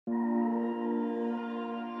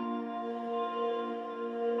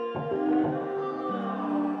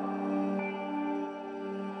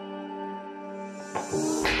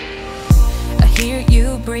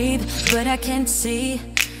but I can't see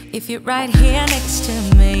if you're right here next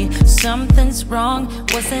to me. Something's wrong,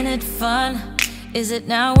 wasn't it fun? Is it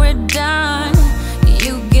now we're done?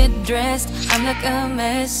 You get dressed, I'm like a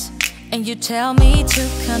mess, and you tell me to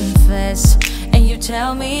confess, and you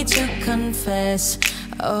tell me to confess.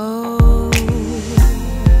 Oh,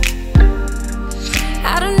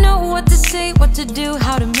 I don't know what to say, what to do,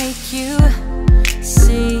 how to make you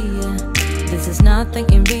see. This is nothing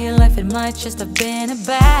in real life, it might just have been a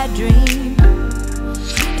bad dream.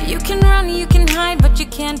 You can run, you can hide, but you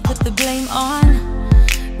can't put the blame on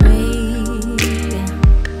me,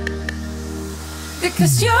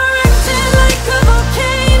 because you're acting like a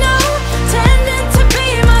volcano, tending to be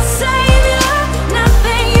my savior.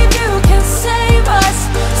 Nothing you do can save us,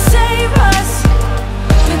 save us.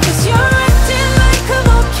 Because you're acting like a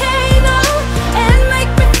volcano and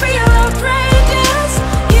make me feel outrageous.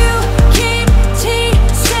 You keep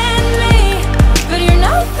teasing me, but you're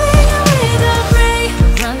nothing without me.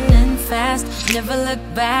 Running fast, never look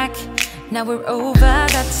back. Now we're over,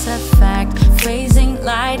 that's a fact. Phrasing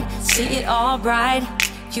light, see it all bright.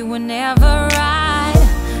 You were never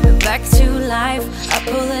right. Back to life,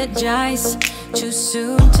 apologize. Too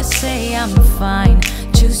soon to say I'm fine.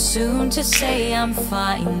 Too soon to say I'm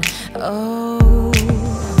fine. Oh,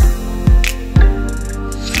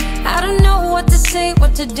 I don't know what to say,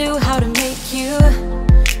 what to do, how to make you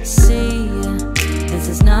see. This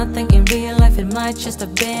is nothing in real life, it might just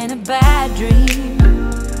have been a bad dream.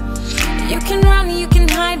 You can run, you can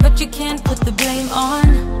hide, but you can't put the blame on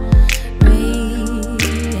me,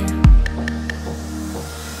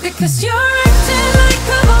 because you're acting like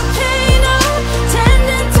a volcano,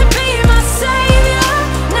 tending to be my savior.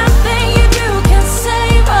 Nothing you do can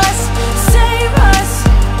save us, save us.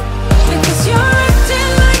 Because you're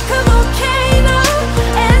acting like a volcano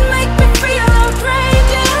and make me feel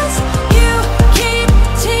outrageous. You keep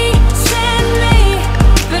teasing me,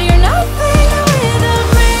 but you're nothing without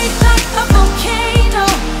me. Like a volcano,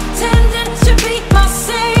 tending to be my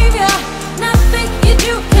savior. Nothing you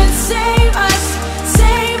do can save us,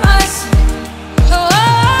 save us. Oh,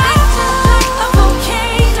 acting like a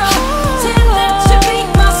volcano, tending to be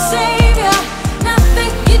my savior.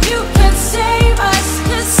 Nothing you do can save us,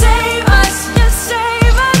 can save us, can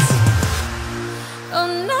save us. Oh,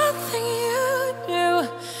 nothing you do,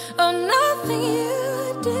 oh, nothing you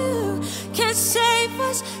do can save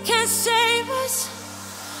us, can save us.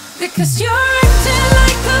 Because you're acting